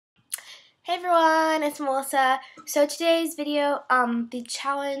Hey everyone, it's Melissa. So today's video, the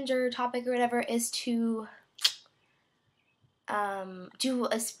challenge or topic or whatever is to do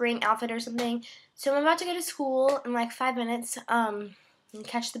a spring outfit or something. So I'm about to go to school in like 5 minutes and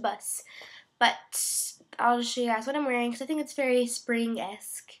catch the bus. But I'll just show you guys what I'm wearing because I think it's very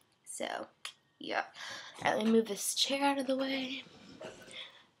spring-esque. So, yeah. Alright, let me move this chair out of the way.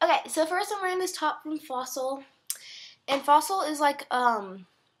 Okay, so first I'm wearing this top from Fossil. And Fossil is like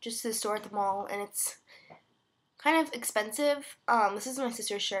just the store at the mall, and it's kind of expensive. This is my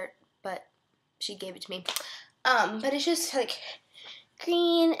sister's shirt, but she gave it to me. But it's just like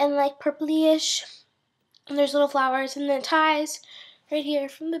green and like purpley-ish. And there's little flowers, and then it ties right here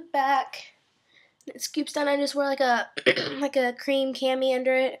from the back. And it scoops down. I just wear like a like a cream cami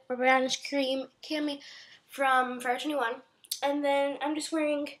under it, or brownish cream cami from Forever 21. And then I'm just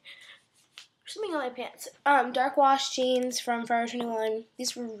wearing something on my pants. Dark wash jeans from Forever 21.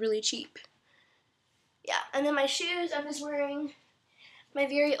 These were really cheap. Yeah, and then my shoes, I'm just wearing my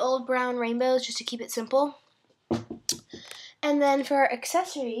very old brown rainbows just to keep it simple. And then for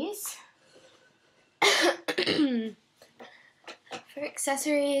accessories,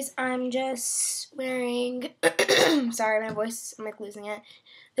 I'm just wearing, sorry, my voice, I'm like losing it.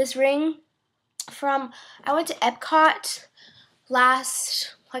 This ring from, I went to Epcot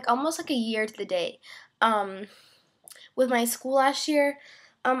last, like almost like a year to the day, with my school last year,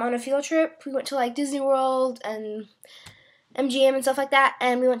 on a field trip. We went to like Disney World and MGM and stuff like that,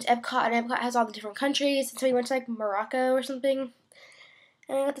 and we went to Epcot, and Epcot has all the different countries, and so we went to like Morocco or something,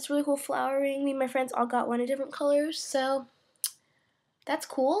 and I got this really cool flower ring. Me and my friends all got one of different colors, so that's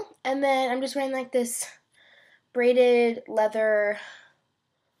cool. And then I'm just wearing like this braided leather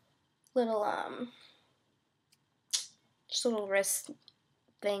little, just a little wrist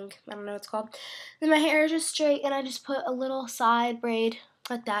thing, I don't know what it's called. Then my hair is just straight, and I just put a little side braid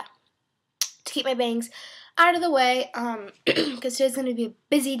like that to keep my bangs out of the way, because today's going to be a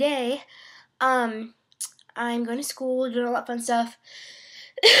busy day. I'm going to school, doing a lot of fun stuff.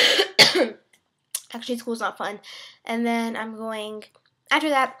 Actually, school's not fun. And then I'm going, after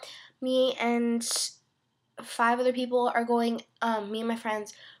that, me and 5 other people are going, me and my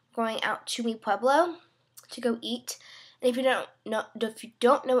friends, going out to Mi Pueblo to go eat. And if you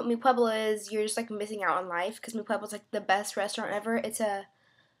don't know what Mi Pueblo is, you're just like missing out on life, because Mi Pueblo is like the best restaurant ever. It's a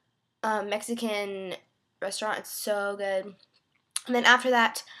Mexican restaurant. It's so good. And then after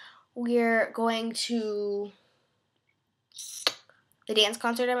that, we're going to the dance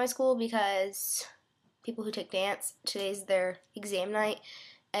concert at my school, because people who take dance, today's their exam night,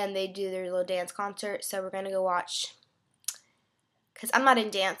 and they do their little dance concert. So we're going to go watch, because I'm not in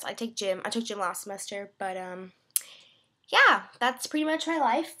dance. I took gym last semester, but yeah, that's pretty much my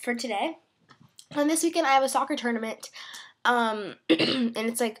life for today. And this weekend I have a soccer tournament. And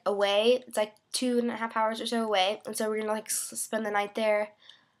it's like away. It's like 2.5 hours or so away. And so we're gonna like spend the night there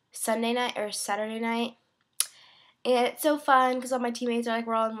Sunday night or Saturday night. And it's so fun because all my teammates are like,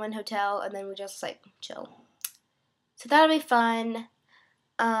 we're all in one hotel, and then we just like chill. So that'll be fun.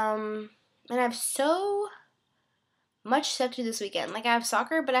 And I have so much stuff to do this weekend. Like I have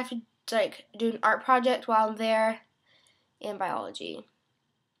soccer, but I have to like do an art project while I'm there, and biology.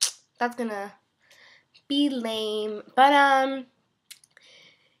 That's gonna be lame, but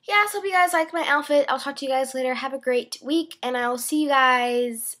yeah, so hope you guys like my outfit. I'll talk to you guys later. Have a great week, and I'll see you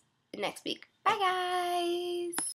guys next week. Bye guys.